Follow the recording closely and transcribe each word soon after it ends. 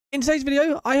In today's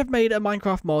video, I have made a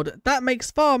Minecraft mod that makes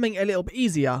farming a little bit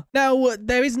easier. Now,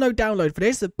 there is no download for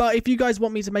this, but if you guys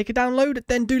want me to make a download,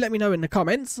 then do let me know in the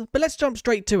comments. But let's jump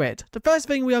straight to it. The first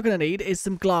thing we are going to need is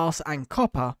some glass and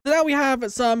copper. So now we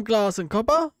have some glass and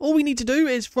copper. All we need to do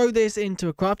is throw this into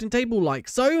a crafting table like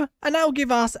so, and that will give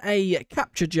us a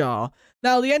capture jar.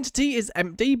 Now, the entity is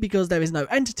empty because there is no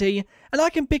entity, and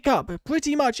I can pick up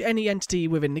pretty much any entity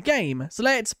within the game. So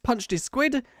let's punch this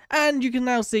squid, and you can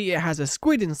now see it has a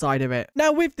squid inside of it.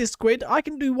 Now, with this squid, I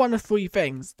can do one of three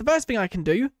things. The first thing I can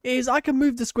do is I can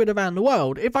move the squid around the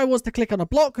world. If I was to click on a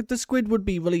block, the squid would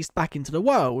be released back into the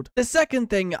world. The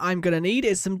second thing I'm going to need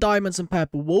is some diamonds and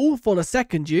purple wool for the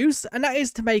second use, and that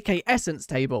is to make a essence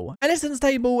table. An essence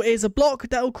table is a block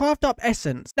that will craft up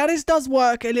essence. Now, this does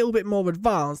work a little bit more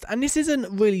advanced, and this isn't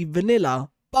really vanilla,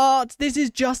 but this is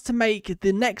just to make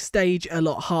the next stage a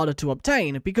lot harder to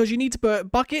obtain, because you need to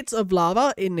put buckets of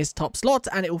lava in this top slot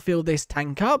and it will fill this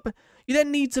tank up. You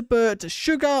then need to put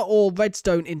sugar or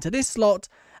redstone into this slot,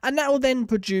 and that will then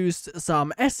produce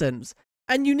some essence.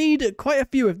 And you need quite a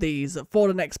few of these for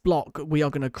the next block we are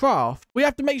going to craft. We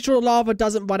have to make sure the lava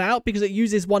doesn't run out because it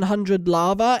uses 100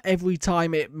 lava every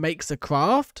time it makes a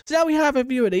craft. So now we have a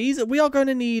few of these. We are going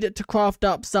to need to craft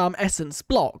up some essence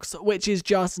blocks, which is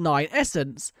just 9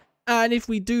 essence. And if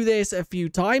we do this a few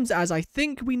times, as I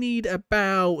think we need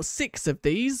about 6 of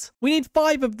these, we need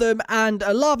 5 of them and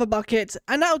a lava bucket,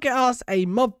 and that'll get us a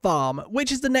mob farm, which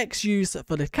is the next use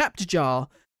for the capture jar.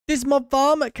 This mob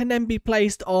farm can then be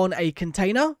placed on a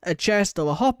container, a chest or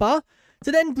a hopper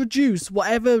to then produce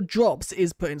whatever drops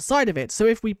is put inside of it. So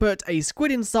if we put a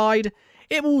squid inside,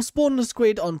 it will spawn the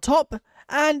squid on top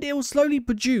and it will slowly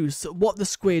produce what the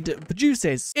squid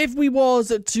produces. If we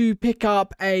was to pick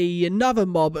up another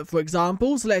mob, for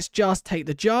example, so let's just take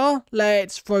the jar,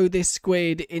 let's throw this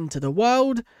squid into the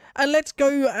world, and let's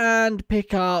go and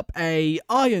pick up a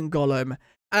iron golem,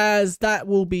 as that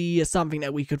will be something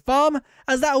that we could farm,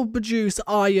 as that will produce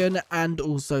iron and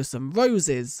also some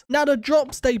roses. Now, the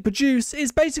drops they produce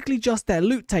is basically just their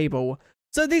loot table.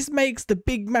 So this makes the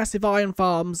big massive iron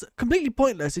farms completely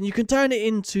pointless, and you can turn it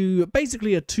into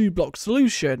basically a 2-block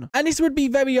solution. And this would be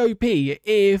very OP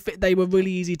if they were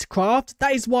really easy to craft.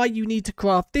 That is why you need to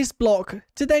craft this block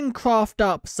to then craft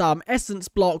up some essence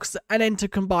blocks and then to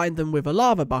combine them with a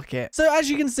lava bucket. So as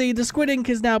you can see, the squid ink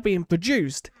is now being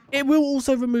produced. It will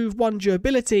also remove 1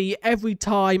 durability every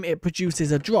time it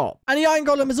produces a drop. And the iron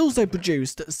golem has also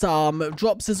produced some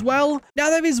drops as well. Now,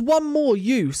 there is one more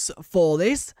use for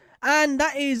this, and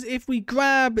that is if we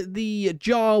grab the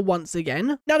jar once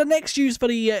again. Now, the next use for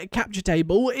the capture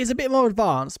table is a bit more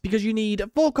advanced because you need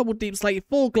 4 cobbled deep slate,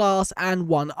 4 glass, and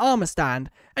 1 armor stand.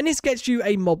 And this gets you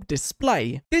a mob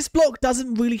display. This block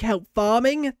doesn't really help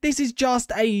farming. This is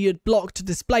just a block to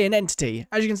display an entity.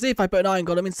 As you can see, if I put an iron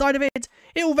golem inside of it,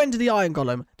 it will render the iron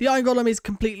golem. The iron golem is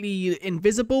completely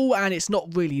invisible and it's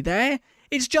not really there.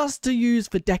 It's just to use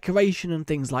for decoration and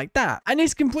things like that. And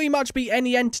this can pretty much be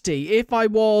any entity. If I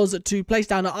was to place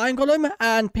down an iron golem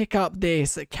and pick up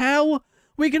this cow,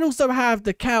 we can also have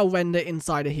the cow render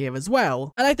inside of here as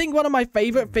well. And I think one of my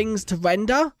favorite things to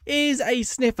render is a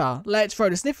sniffer. Let's throw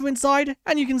the sniffer inside,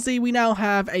 and you can see we now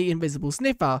have a invisible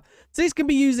sniffer. So this can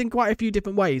be used in quite a few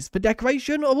different ways, for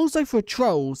decoration or also for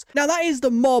trolls. Now, that is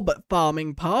the mob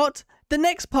farming part. The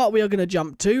next part we are going to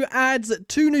jump to adds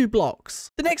 2 new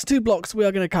blocks. The next 2 blocks we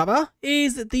are going to cover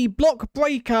is the block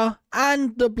breaker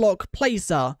and the block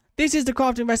placer. This is the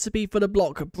crafting recipe for the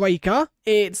block breaker.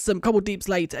 It's some cobbled deep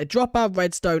slate, a dropper,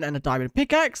 redstone, and a diamond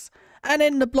pickaxe. And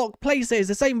then the block placer is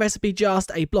the same recipe,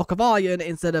 just a block of iron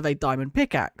instead of a diamond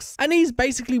pickaxe. And these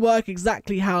basically work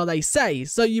exactly how they say.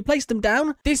 So you place them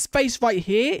down. This space right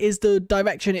here is the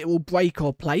direction it will break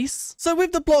or place. So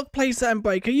with the block placer and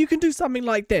breaker, you can do something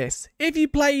like this. If you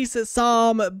place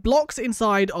some blocks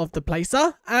inside of the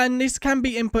placer, and this can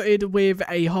be inputted with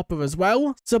a hopper as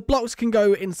well. So blocks can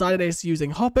go inside of this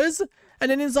using hoppers. And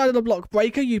then inside of the block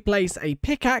breaker, you place a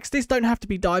pickaxe. This don't have to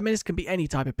be diamond. This can be any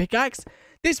type of pickaxe.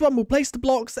 This one will place the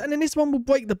blocks, and then this one will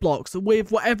break the blocks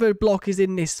with whatever block is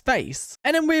in this space.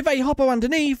 And then with a hopper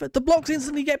underneath, the blocks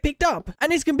instantly get picked up.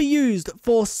 And this can be used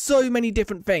for so many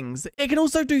different things. It can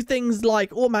also do things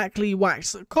like automatically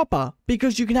wax copper,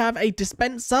 because you can have a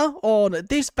dispenser on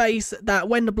this face that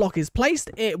when the block is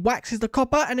placed, it waxes the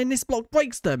copper, and then this block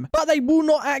breaks them. But they will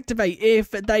not activate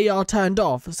if they are turned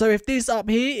off. So if this up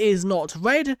here is not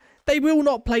red, they will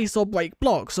not place or break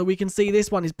blocks. So we can see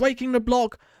this one is breaking the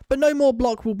block, but no more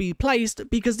block will be placed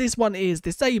because this one is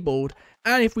disabled.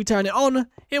 and if we turn it on,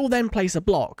 it will then place a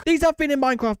block. These have been in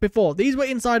Minecraft before. These were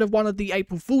inside of one of the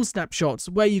April Fool snapshots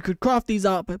where you could craft these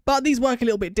up, but these work a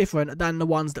little bit different than the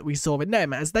ones that we saw in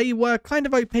them, as they were kind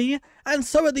of OP, and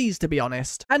so are these, to be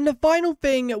honest. And the final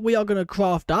thing we are going to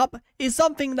craft up is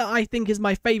something that I think is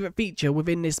my favorite feature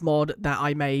within this mod that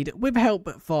I made with help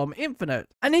from Winternode.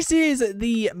 And this is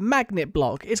the magnet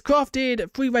block. It's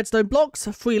crafted 3 redstone blocks,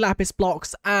 3 lapis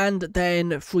blocks, and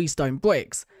then 3 stone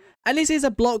bricks. And this is a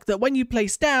block that when you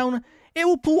place down, it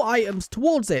will pull items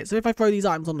towards it. So if I throw these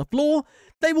items on the floor,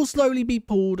 they will slowly be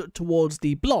pulled towards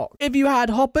the block. If you had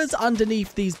hoppers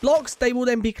underneath these blocks, they will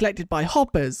then be collected by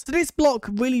hoppers. So this block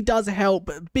really does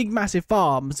help big massive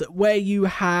farms where you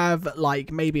have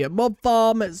like maybe a mob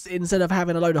farm. Instead of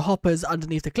having a load of hoppers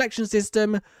underneath the collection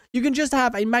system, you can just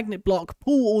have a magnet block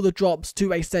pull all the drops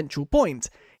to a central point.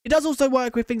 It does also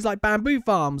work with things like bamboo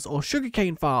farms or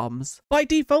sugarcane farms. By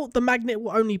default, the magnet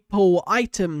will only pull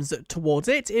items towards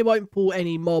it. It won't pull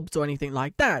any mobs or anything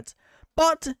like that.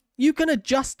 But you can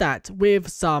adjust that with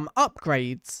some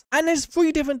upgrades. And there's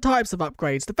 3 different types of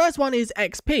upgrades. The first one is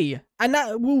XP, and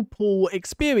that will pull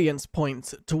experience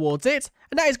points towards it.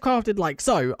 And that is crafted like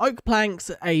so: oak planks,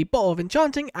 a bottle of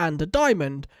enchanting, and a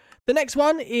diamond. The next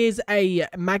one is a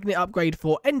magnet upgrade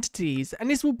for entities, and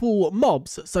this will pull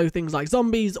mobs, so things like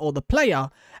zombies or the player.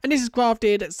 And this is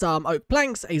crafted some oak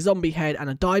planks, a zombie head, and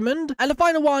a diamond. And the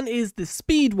final one is the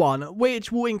speed one,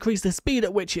 which will increase the speed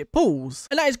at which it pulls.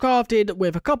 And that is crafted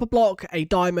with a copper block, a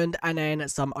diamond, and then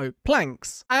some oak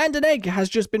planks. And an egg has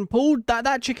just been pulled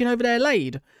that chicken over there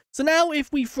laid. So now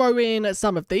if we throw in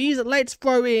some of these, let's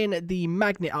throw in the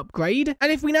magnet upgrade. And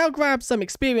if we now grab some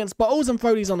experience bottles and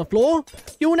throw these on the floor,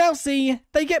 you will now see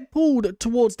they get pulled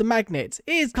towards the magnet.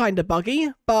 It is kind of buggy,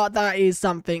 but that is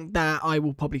something that I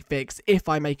will probably fix if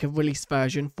I make a release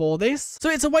version for this. So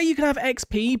it's a way you can have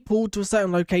XP pulled to a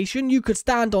certain location. You could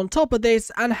stand on top of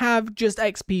this and have just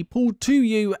XP pulled to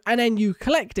you, and then you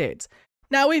collect it.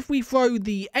 Now if we throw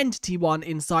the entity one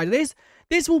inside of this,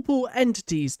 this will pull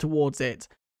entities towards it.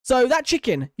 So that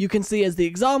chicken, you can see as the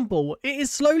example, it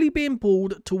is slowly being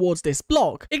pulled towards this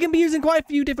block. It can be used in quite a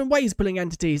few different ways, pulling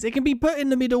entities. It can be put in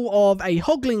the middle of a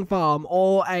hogling farm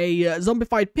or a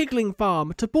zombified pigling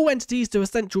farm to pull entities to a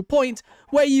central point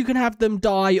where you can have them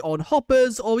die on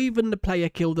hoppers, or even the player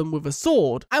kill them with a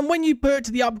sword. And when you put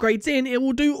the upgrades in, it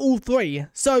will do all 3.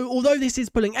 So although this is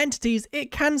pulling entities,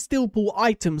 it can still pull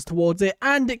items towards it,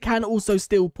 and it can also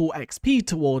still pull XP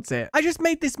towards it. I just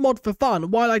made this mod for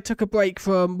fun while I took a break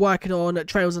from working on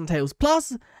Trails and Tales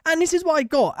Plus, and this is what I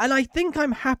got, and I think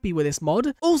I'm happy with this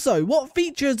mod. Also, what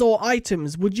features or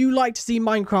items would you like to see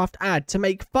Minecraft add to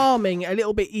make farming a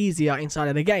little bit easier inside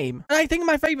of the game? And I think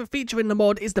my favorite feature in the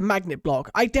mod is the magnet block.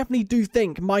 I definitely do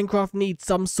think Minecraft needs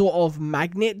some sort of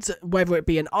magnet, whether it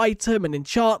be an item, an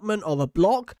enchantment, or a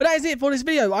block. But that is it for this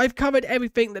video. I've covered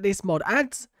everything that this mod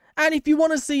adds. And if you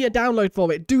want to see a download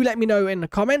for it, do let me know in the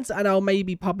comments, and I'll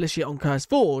maybe publish it on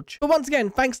CurseForge. But once again,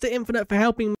 thanks to Winternode for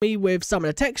helping me with some of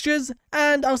the textures,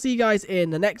 and I'll see you guys in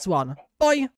the next one. Bye!